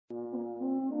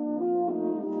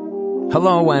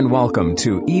Hello and welcome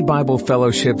to E-Bible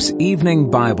Fellowship's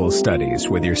Evening Bible Studies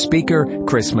with your speaker,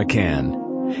 Chris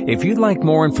McCann. If you'd like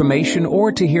more information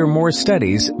or to hear more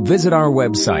studies, visit our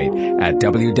website at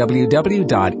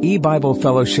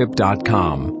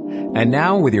www.ebiblefellowship.com. And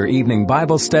now with your evening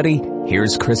Bible study,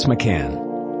 here's Chris McCann.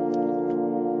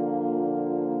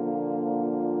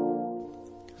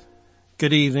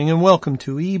 Good evening and welcome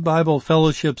to E-Bible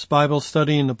Fellowship's Bible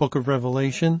study in the book of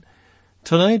Revelation.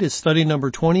 Tonight is study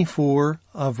number 24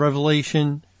 of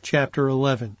Revelation chapter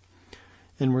 11.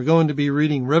 And we're going to be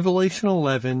reading Revelation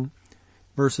 11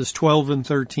 verses 12 and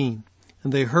 13.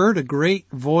 And they heard a great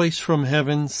voice from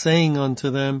heaven saying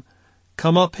unto them,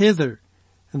 Come up hither.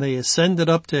 And they ascended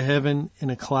up to heaven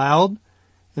in a cloud,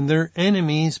 and their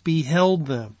enemies beheld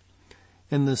them.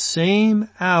 In the same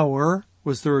hour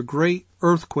was there a great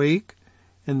earthquake,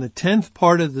 and the 10th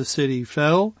part of the city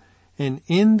fell, and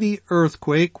in the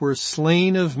earthquake were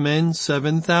slain of men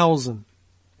 7,000.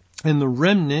 And the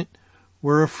remnant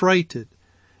were affrighted,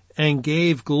 and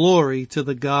gave glory to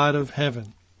the God of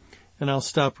heaven. And I'll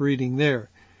stop reading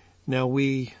there. Now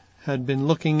we had been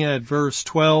looking at verse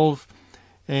 12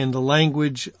 and the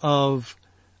language of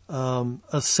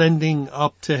ascending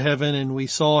up to heaven, and we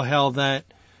saw how that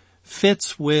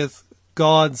fits with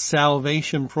God's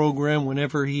salvation program.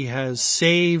 Whenever He has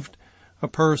saved a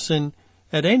person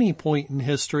at any point in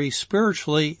history,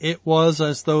 spiritually, it was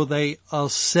as though they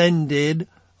ascended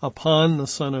upon the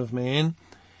Son of Man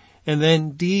and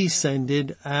then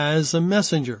descended as a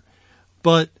messenger.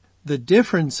 But the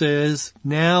difference is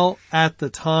now at the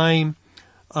time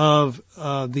of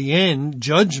the end,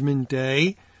 Judgment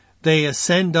Day, they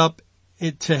ascend up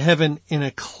to heaven in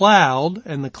a cloud,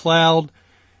 and the cloud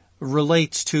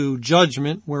relates to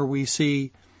judgment, where we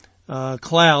see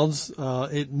clouds.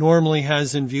 It normally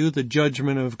has in view the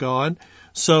judgment of God.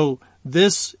 So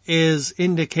this is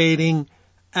indicating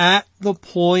at the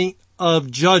point of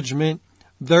judgment,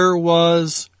 there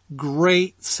was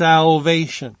great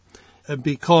salvation,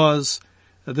 because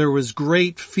there was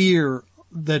great fear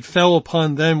that fell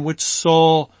upon them which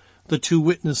saw the two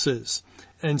witnesses.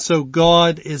 And so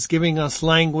God is giving us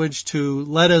language to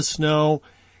let us know,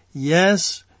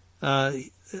 yes,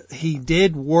 He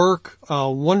did work a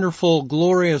wonderful,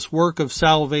 glorious work of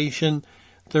salvation.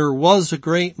 There was a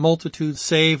great multitude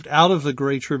saved out of the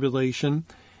great tribulation.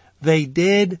 They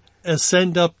did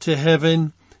ascend up to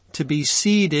heaven to be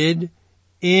seated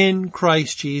in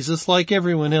Christ Jesus, like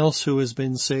everyone else who has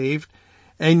been saved.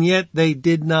 And yet they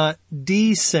did not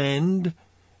descend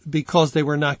because they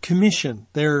were not commissioned.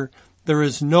 There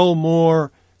is no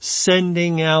more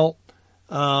sending out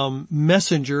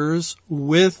messengers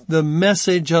with the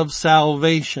message of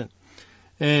salvation.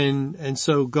 And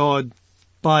so God,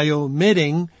 by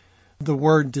omitting the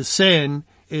word descend,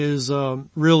 is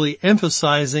really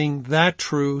emphasizing that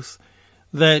truth,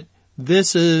 that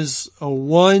this is a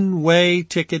one-way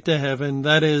ticket to heaven.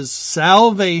 That is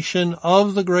salvation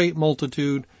of the great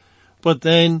multitude. But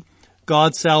then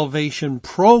God's salvation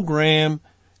program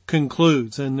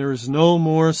concludes, and there's no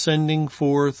more sending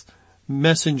forth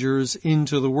messengers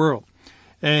into the world.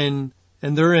 And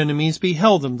their enemies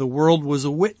beheld them. The world was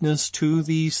a witness to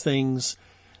these things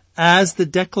as the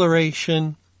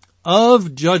declaration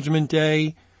of Judgment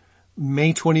Day,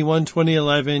 May 21,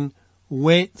 2011,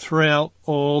 went throughout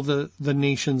all the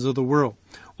nations of the world.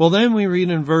 Well, then we read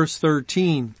in verse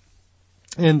 13,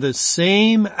 in the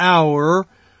same hour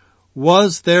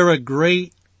was there a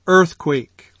great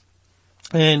earthquake.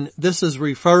 And this is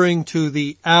referring to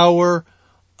the hour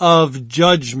of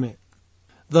judgment.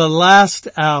 The last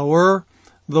hour,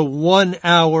 the 1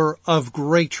 hour of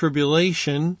great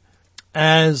tribulation,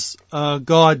 as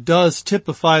God does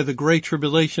typify the great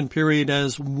tribulation period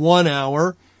as 1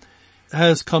 hour,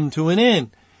 has come to an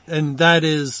end. And that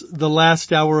is the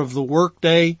last hour of the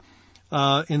workday.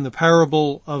 In the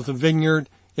parable of the vineyard,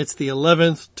 it's the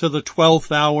 11th to the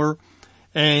 12th hour.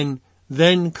 And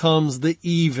then comes the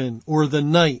even, or the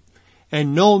night,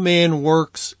 and no man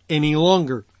works any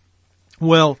longer.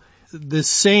 Well, the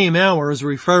same hour is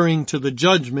referring to the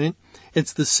judgment.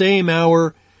 It's the same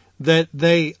hour that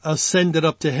they ascended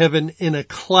up to heaven in a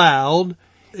cloud.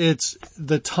 It's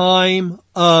the time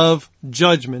of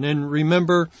judgment. And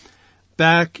remember,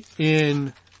 back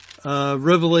in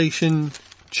Revelation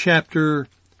chapter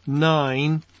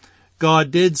 9, God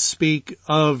did speak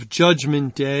of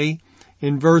Judgment Day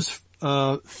in verse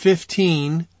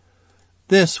 15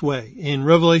 this way. In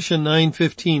Revelation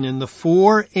 9:15, and the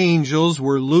 4 angels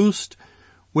were loosed,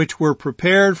 which were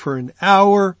prepared for an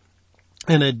hour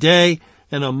and a day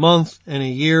and a month and a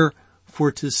year,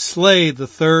 for to slay the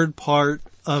 3rd part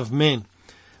of men.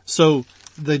 So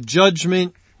the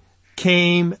judgment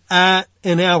came at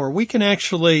an hour. We can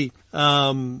actually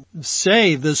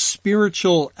say the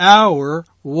spiritual hour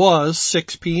was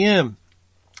 6 p.m.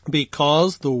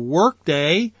 because the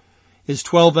workday is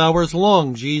 12 hours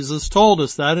long. Jesus told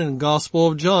us that in the Gospel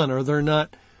of John. Are there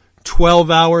not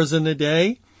 12 hours in a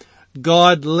day?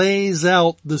 God lays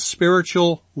out the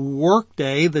spiritual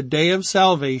workday, the day of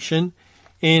salvation,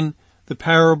 in the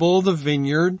parable of the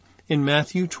vineyard in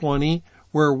Matthew 20,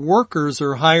 where workers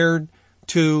are hired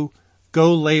to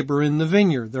go labor in the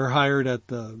vineyard. They're hired at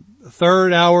the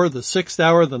 3rd hour, the 6th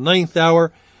hour, the 9th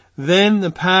hour. Then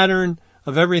the pattern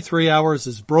of every 3 hours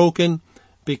is broken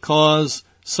because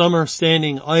some are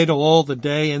standing idle all the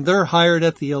day, and they're hired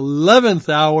at the 11th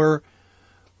hour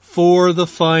for the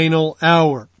final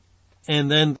hour. And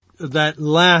then that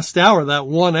last hour, that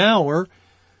 1 hour,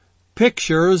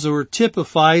 pictures or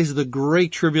typifies the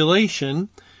Great Tribulation,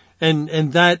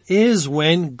 and that is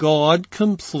when God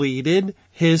completed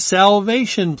His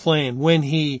salvation plan, when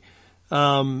He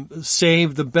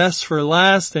saved the best for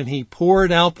last and He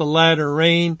poured out the latter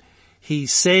rain. He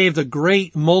saved a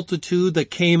great multitude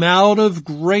that came out of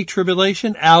Great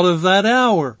Tribulation, out of that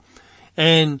hour.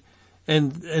 And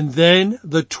then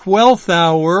the 12th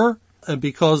hour,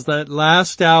 because that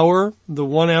last hour, the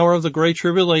 1 hour of the Great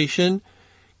Tribulation,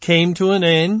 came to an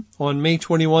end on May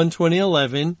 21,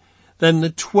 2011. Then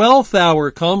the 12th hour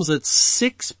comes at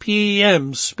 6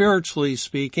 p.m., spiritually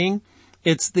speaking.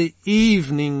 It's the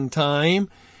evening time.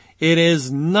 It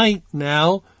is night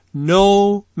now.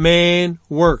 No man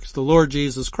works. The Lord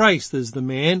Jesus Christ is the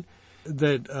man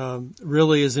that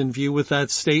really is in view with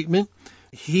that statement.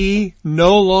 He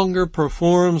no longer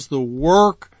performs the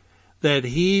work that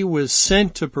He was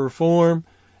sent to perform.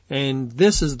 And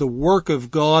this is the work of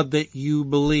God that you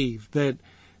believe, that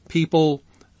people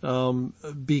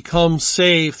become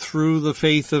saved through the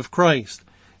faith of Christ.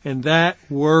 And that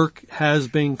work has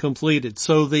been completed.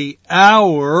 So the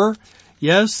hour,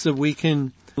 yes, we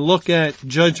can look at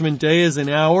Judgment Day as an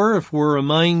hour if we're a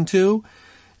mind to.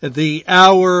 The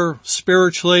hour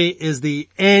spiritually is the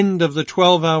end of the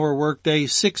 12-hour workday,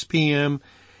 6 p.m.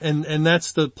 And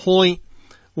that's the point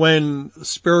when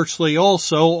spiritually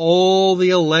also all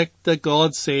the elect that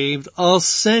God saved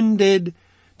ascended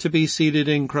to be seated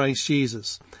in Christ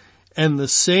Jesus. And the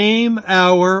same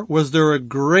hour was there a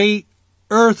great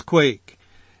earthquake.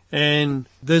 And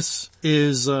this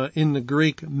is in the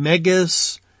Greek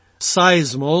megaseismos,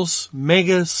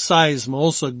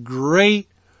 a great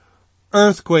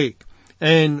earthquake.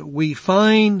 And we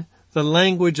find the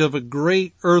language of a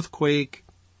great earthquake,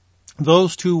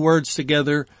 those two words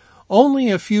together, only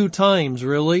a few times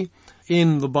really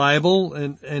in the Bible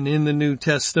and in the New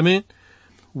Testament.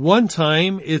 One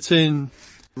time it's in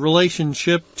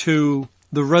relationship to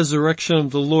the resurrection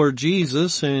of the Lord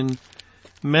Jesus in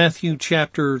Matthew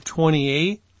chapter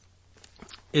 28.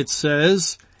 It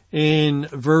says in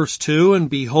verse 2, "And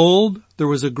behold, there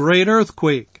was a great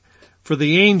earthquake, for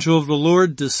the angel of the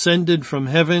Lord descended from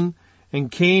heaven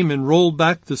and came and rolled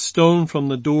back the stone from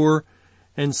the door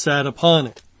and sat upon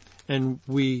it." And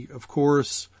we, of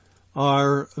course,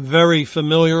 are very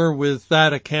familiar with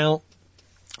that account.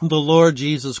 The Lord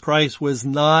Jesus Christ was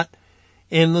not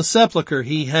in the sepulcher.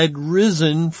 He had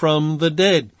risen from the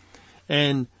dead.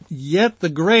 And yet the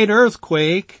great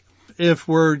earthquake, if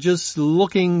we're just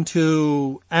looking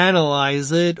to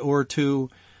analyze it or to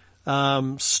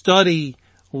study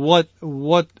what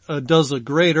does a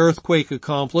great earthquake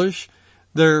accomplish,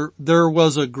 there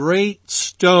was a great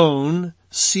stone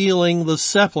sealing the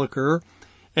sepulcher,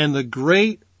 and the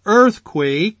great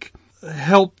earthquake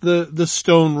helped the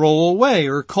stone roll away,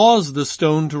 or caused the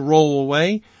stone to roll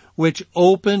away, which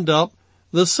opened up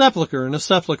the sepulcher. And a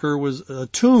sepulcher was a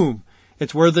tomb.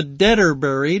 It's where the dead are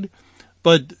buried,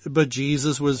 but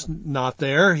Jesus was not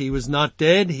there. He was not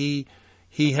dead. He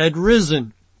had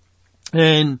risen.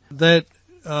 And that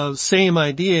same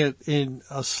idea in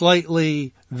a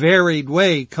slightly varied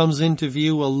way comes into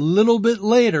view a little bit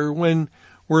later when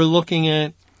we're looking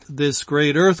at this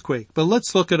great earthquake. But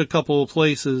let's look at a couple of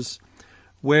places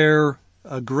where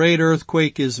a great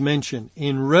earthquake is mentioned.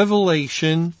 In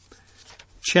Revelation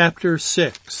chapter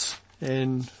 6,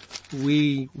 and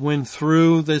we went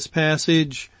through this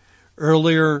passage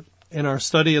earlier in our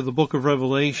study of the book of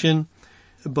Revelation,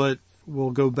 but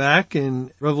we'll go back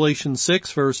in Revelation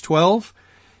 6 verse 12.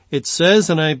 It says,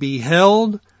 "And I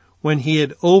beheld when he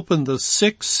had opened the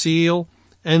sixth seal,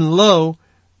 and lo,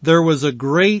 there was a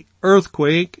great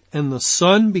earthquake, and the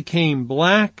sun became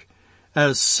black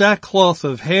as sackcloth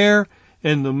of hair,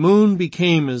 and the moon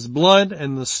became as blood,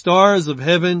 and the stars of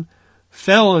heaven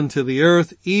fell into the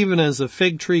earth, even as a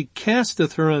fig tree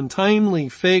casteth her untimely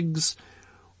figs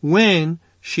when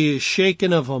She is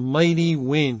shaken of a mighty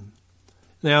wind.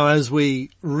 Now, as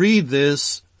we read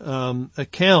this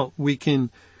account, we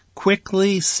can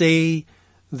quickly see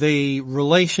the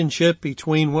relationship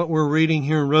between what we're reading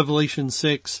here in Revelation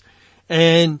 6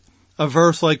 and a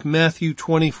verse like Matthew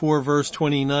 24 verse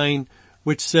 29,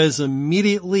 which says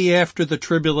immediately after the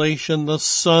tribulation, the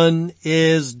sun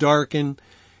is darkened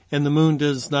and the moon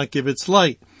does not give its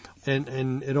light.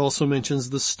 And it also mentions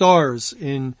the stars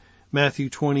in Matthew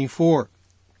 24.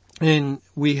 And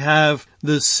we have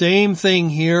the same thing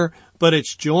here, but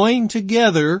it's joined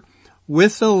together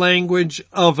with the language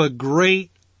of a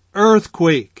great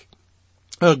earthquake.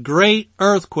 A great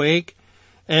earthquake.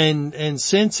 And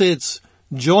since it's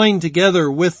joined together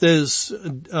with this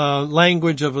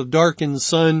language of a darkened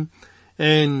sun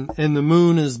and the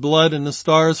moon is blood and the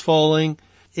stars falling,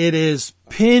 it is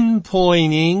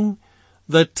pinpointing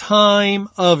the time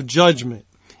of judgment.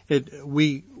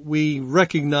 We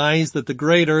recognize that the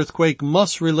great earthquake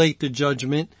must relate to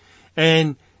judgment,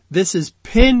 and this is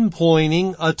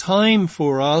pinpointing a time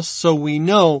for us so we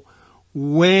know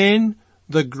when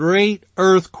the great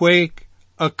earthquake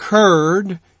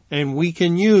occurred, and we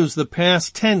can use the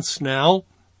past tense now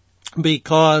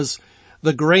because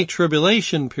the Great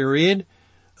Tribulation period,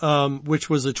 which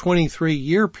was a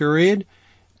 23-year period,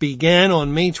 began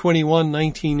on May 21,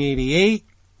 1988,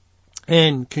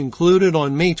 and concluded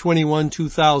on May 21,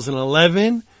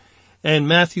 2011. And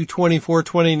Matthew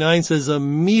 24:29 says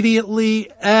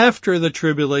immediately after the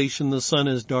tribulation the sun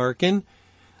is darkened.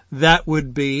 That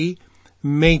would be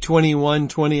May 21,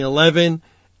 2011.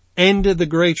 Ended the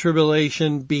Great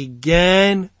Tribulation,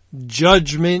 began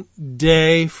Judgment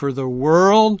Day for the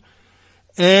world,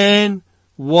 and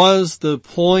was the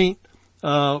point,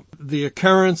 the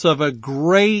occurrence of a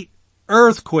great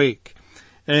earthquake.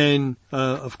 And,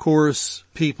 of course,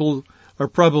 people are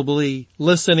probably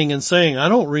listening and saying, I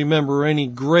don't remember any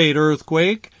great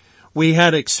earthquake. We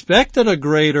had expected a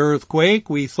great earthquake.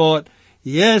 We thought,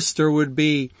 yes, there would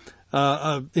be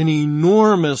an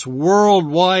enormous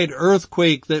worldwide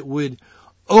earthquake that would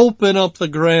open up the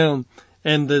ground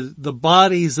and the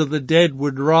bodies of the dead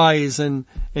would rise and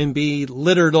be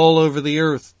littered all over the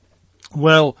earth.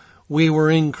 Well, we were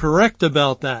incorrect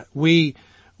about that. We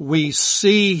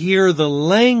see here the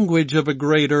language of a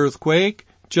great earthquake,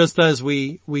 just as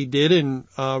we did in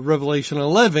Revelation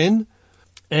 11,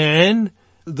 and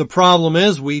the problem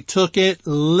is we took it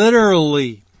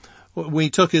literally. We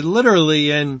took it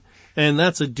literally, and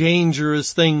that's a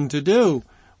dangerous thing to do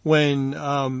when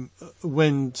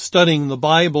studying the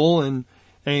Bible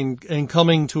and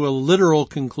coming to a literal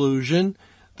conclusion.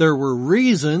 There were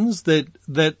reasons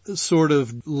that sort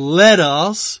of led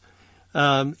us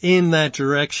in that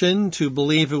direction to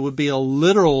believe it would be a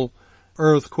literal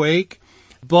earthquake,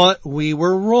 but we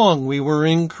were wrong. We were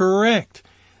incorrect.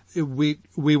 We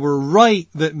were right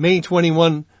that May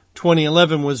 21,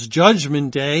 2011 was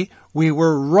Judgment Day. We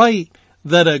were right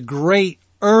that a great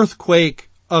earthquake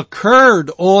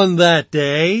occurred on that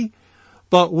day,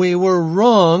 but we were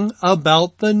wrong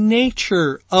about the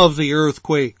nature of the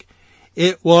earthquake.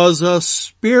 It was a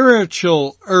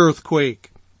spiritual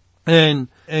earthquake, and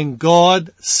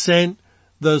God sent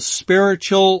the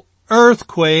spiritual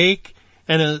earthquake,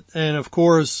 and of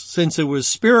course, since it was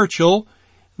spiritual,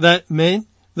 that meant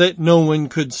that no one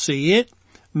could see it,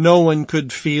 no one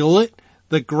could feel it,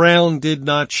 the ground did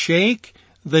not shake,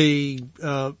 the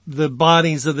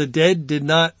bodies of the dead did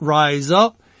not rise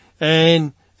up,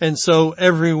 and so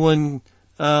everyone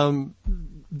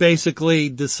basically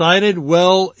decided,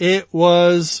 well, it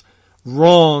was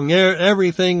wrong.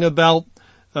 Everything about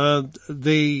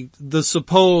the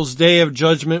supposed day of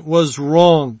judgment was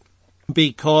wrong,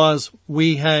 because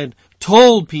we had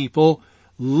told people,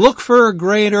 look for a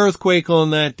great earthquake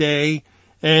on that day,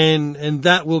 and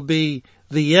that will be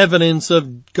the evidence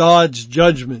of God's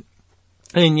judgment.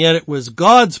 And yet it was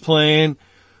God's plan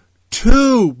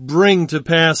to bring to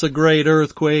pass a great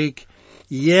earthquake,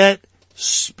 yet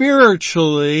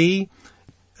spiritually,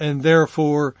 and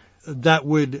therefore that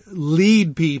would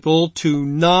lead people to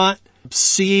not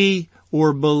see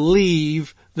or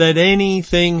believe that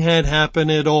anything had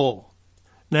happened at all.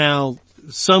 Now,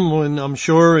 someone, I'm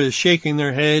sure, is shaking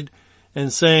their head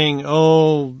and saying,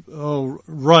 oh,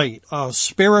 right, a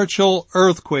spiritual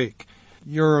earthquake.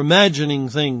 You're imagining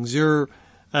things. You're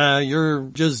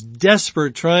just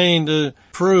desperate trying to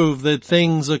prove that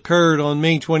things occurred on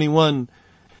May 21.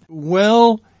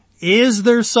 Well, is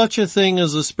there such a thing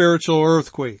as a spiritual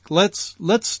earthquake? Let's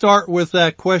start with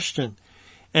that question.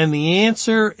 And the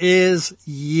answer is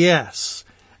yes.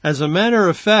 As a matter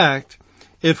of fact,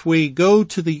 if we go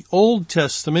to the Old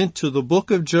Testament, to the book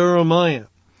of Jeremiah,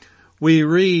 we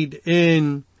read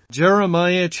in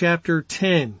Jeremiah chapter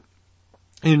 10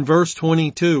 in verse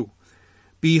 22.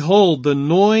 Behold, the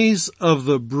noise of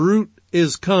the brute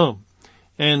is come.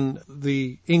 And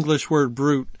the English word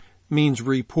brute means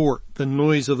report, the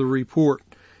noise of the report.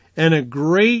 And a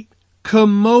great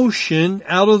commotion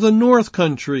out of the north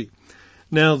country.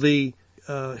 Now the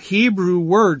Hebrew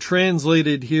word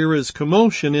translated here as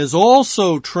commotion is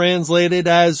also translated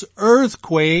as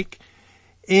earthquake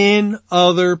in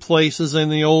other places in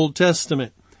the Old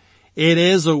Testament. It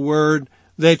is a word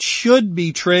that should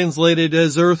be translated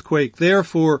as earthquake.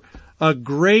 Therefore, a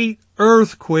great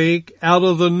earthquake out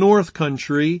of the north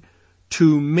country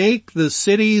to make the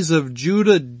cities of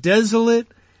Judah desolate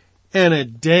and a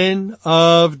den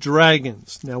of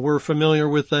dragons. Now we're familiar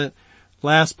with the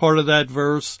last part of that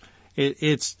verse.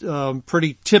 It's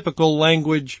pretty typical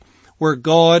language where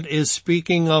God is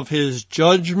speaking of his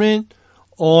judgment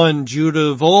on Judah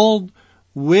of old,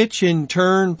 which in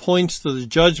turn points to the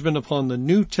judgment upon the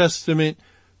New Testament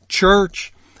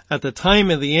church at the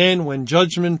time of the end when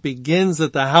judgment begins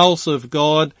at the house of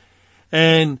God.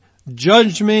 And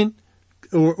judgment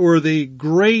or the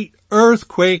great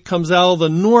earthquake comes out of the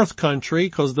north country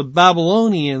because the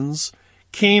Babylonians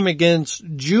came against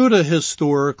Judah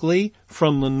historically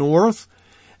from the north,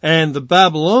 and the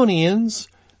Babylonians,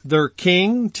 their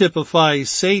king typifies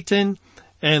Satan,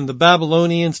 and the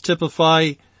Babylonians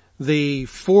typify the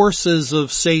forces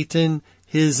of Satan,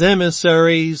 his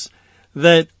emissaries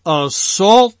that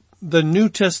assault the New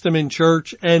Testament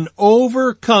church and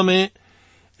overcome it,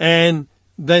 and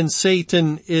then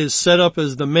Satan is set up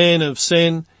as the man of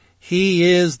sin. He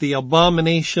is the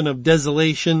abomination of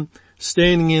desolation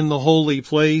standing in the holy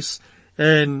place,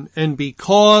 and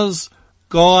because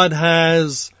God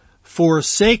has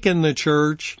forsaken the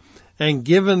church and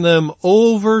given them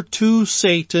over to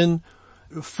Satan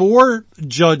for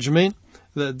judgment,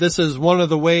 that this is one of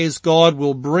the ways God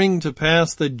will bring to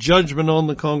pass the judgment on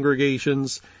the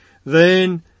congregations,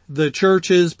 then the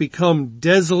churches become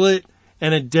desolate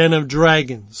and a den of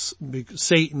dragons.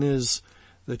 Satan is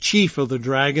the chief of the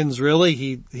dragons,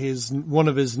 really. One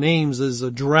of his names is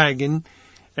a dragon,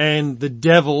 and the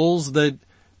devils that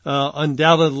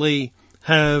undoubtedly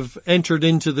have entered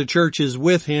into the churches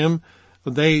with him,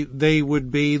 they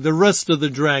would be the rest of the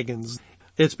dragons.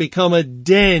 It's become a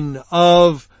den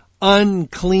of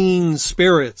unclean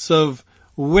spirits, of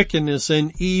wickedness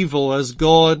and evil, as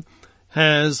God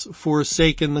has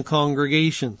forsaken the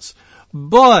congregations.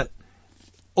 But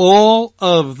all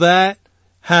of that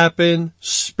happened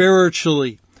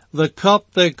spiritually. The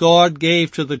cup that God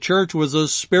gave to the church was a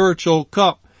spiritual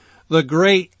cup. The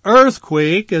great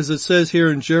earthquake, as it says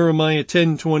here in Jeremiah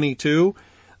 10:22,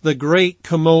 the great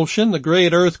commotion, the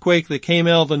great earthquake that came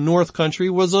out of the north country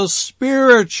was a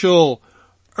spiritual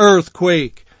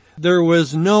earthquake. There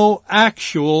was no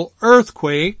actual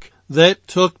earthquake that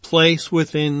took place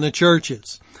within the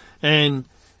churches. And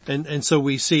so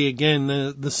we see again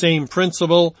the same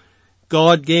principle.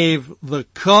 God gave the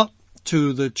cup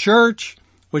to the church,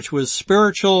 which was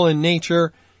spiritual in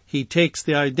nature. He takes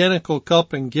the identical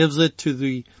cup and gives it to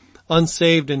the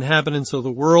unsaved inhabitants of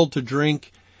the world to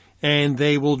drink, and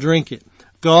they will drink it.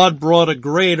 God brought a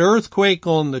great earthquake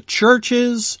on the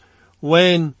churches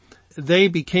when they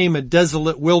became a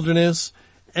desolate wilderness,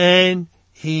 and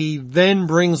he then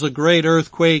brings a great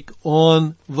earthquake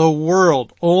on the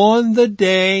world on the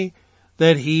day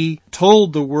that he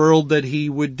told the world that he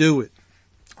would do it.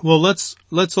 Well,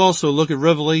 let's also look at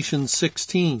Revelation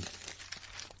 16.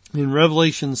 In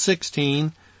Revelation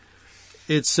 16,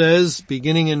 it says,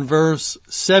 beginning in verse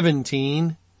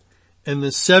 17, and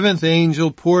the seventh angel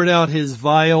poured out his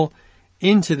vial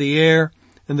into the air,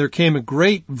 and there came a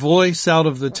great voice out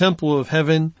of the temple of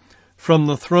heaven from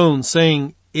the throne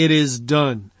saying, "It is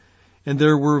done." And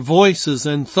there were voices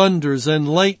and thunders and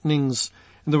lightnings,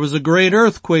 and there was a great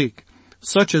earthquake,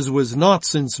 such as was not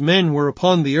since men were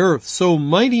upon the earth, so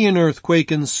mighty an earthquake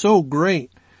and so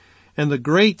great. And the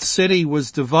great city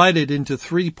was divided into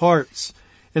 3 parts,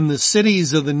 and the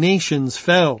cities of the nations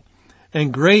fell.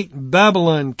 And great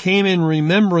Babylon came in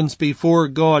remembrance before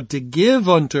God to give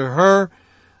unto her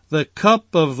the cup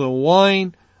of the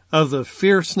wine of the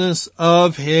fierceness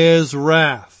of his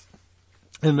wrath.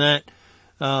 And that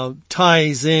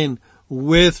ties in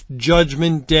with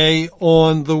Judgment Day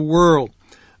on the world.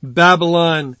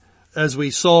 Babylon, as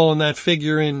we saw in that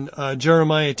figure in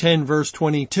Jeremiah 10 verse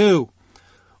 22,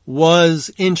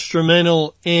 was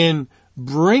instrumental in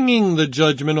bringing the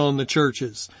judgment on the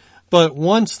churches. But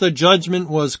once the judgment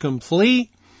was complete,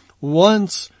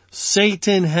 once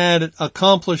Satan had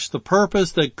accomplished the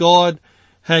purpose that God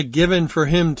had given for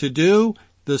him to do,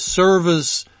 the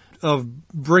service of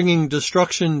bringing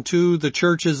destruction to the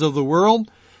churches of the world,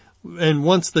 And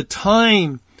once the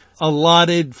time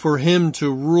allotted for him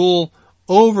to rule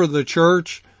over the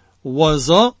church was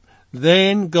up,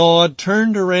 then God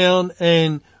turned around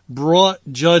and brought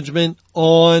judgment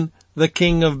on the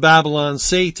king of Babylon,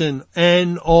 Satan,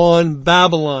 and on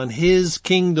Babylon, his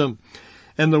kingdom.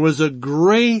 And there was a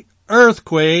great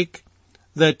earthquake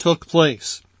that took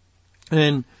place.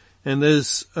 And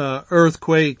this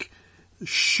earthquake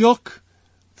shook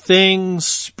things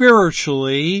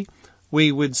spiritually,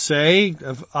 we would say.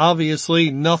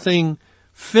 Obviously nothing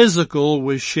physical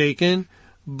was shaken,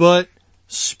 but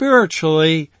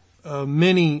spiritually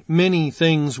many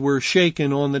things were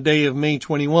shaken on the day of May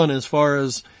 21 as far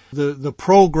as the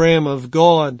program of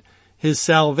God, his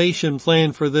salvation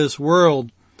plan for this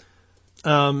world.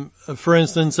 For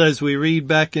instance, as we read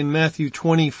back in Matthew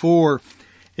 24,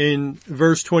 in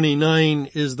verse 29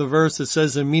 is the verse that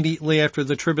says, immediately after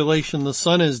the tribulation the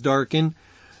sun is darkened.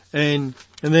 And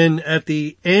then at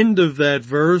the end of that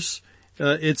verse,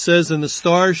 it says, and the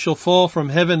stars shall fall from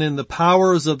heaven, and the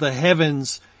powers of the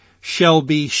heavens shall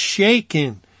be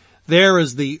shaken. There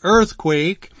is the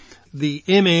earthquake, the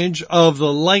image of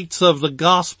the lights of the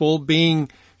gospel being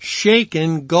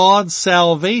shaken, God's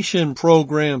salvation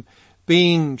program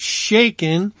being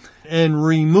shaken and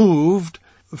removed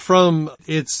from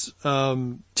its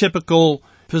typical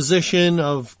position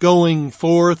of going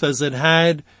forth as it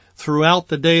had throughout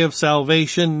the day of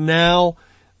salvation. Now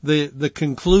the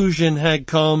conclusion had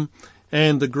come,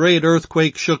 and the great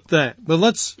earthquake shook that. But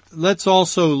let's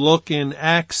also look in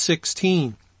Acts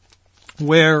 16,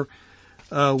 where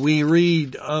we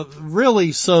read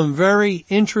really some very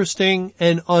interesting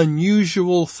and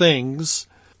unusual things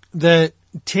that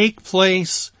take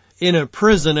place in a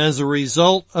prison as a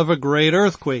result of a great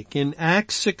earthquake. In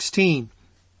Acts 16,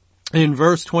 in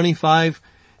verse 25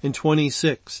 and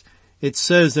 26, it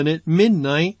says, and at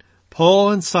midnight Paul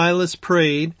and Silas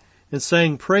prayed and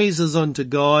sang praises unto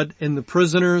God, and the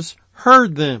prisoners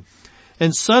heard them.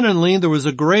 And suddenly there was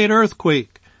a great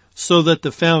earthquake, so that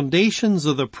the foundations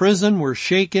of the prison were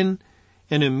shaken,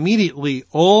 and immediately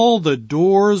all the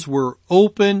doors were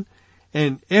open,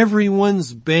 and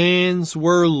everyone's bands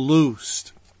were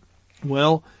loosed.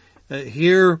 Well,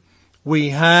 here we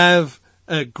have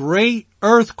a great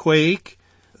earthquake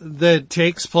that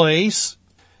takes place,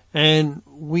 and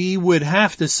we would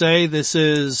have to say this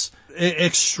is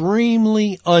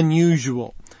extremely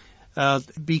unusual,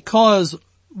 because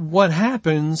what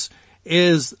happens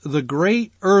is the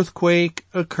great earthquake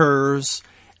occurs,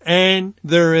 and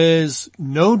there is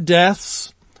no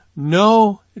deaths,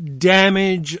 no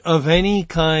damage of any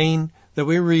kind that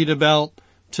we read about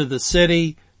to the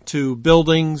city, to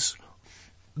buildings.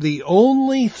 The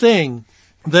only thing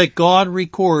that God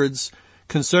records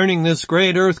concerning this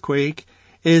great earthquake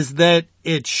is that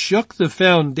it shook the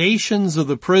foundations of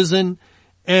the prison,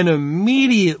 and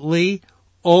immediately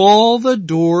all the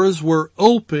doors were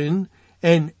open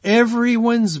and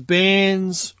everyone's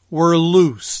bands were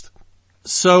loosed.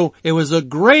 So it was a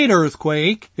great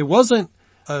earthquake. It wasn't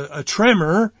a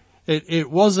tremor.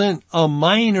 It wasn't a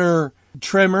minor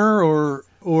tremor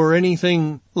or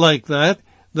anything like that.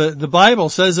 The Bible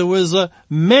says it was a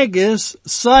megas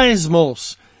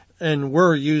seismos, and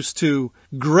we're used to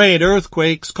great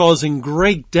earthquakes causing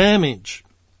great damage.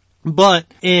 But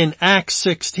in Acts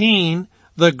 16,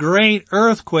 the great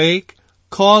earthquake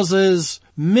causes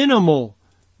minimal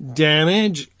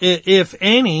damage, if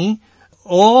any.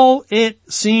 All it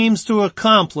seems to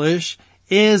accomplish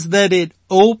is that it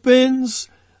opens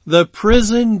the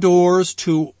prison doors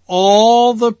to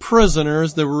all the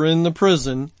prisoners that were in the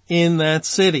prison in that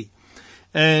city.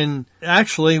 And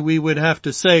actually, we would have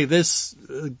to say this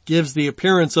gives the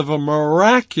appearance of a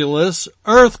miraculous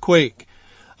earthquake,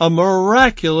 a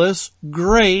miraculous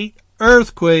great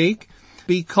earthquake,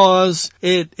 because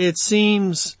it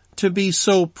seems to be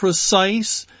so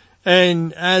precise,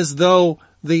 and as though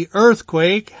the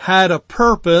earthquake had a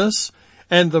purpose,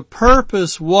 and the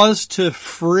purpose was to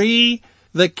free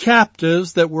the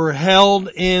captives that were held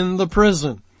in the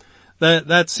prison.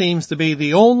 That seems to be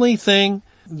the only thing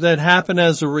that happened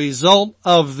as a result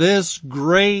of this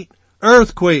great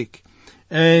earthquake.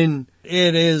 And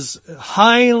it is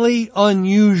highly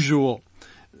unusual.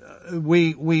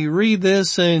 We read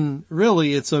this, and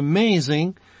really it's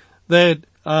amazing that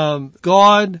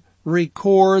God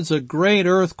records a great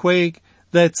earthquake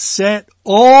that set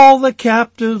all the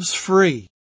captives free.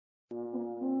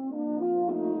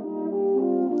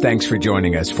 Thanks for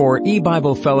joining us for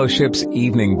E-Bible Fellowship's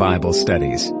Evening Bible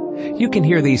Studies. You can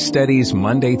hear these studies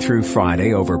Monday through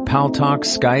Friday over Paltalk,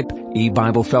 Skype,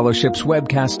 E-Bible Fellowship's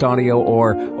webcast audio,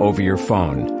 or over your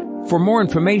phone. For more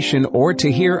information or to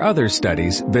hear other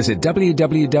studies, visit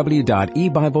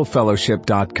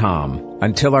www.ebiblefellowship.com.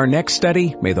 Until our next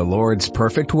study, may the Lord's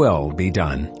perfect will be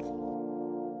done.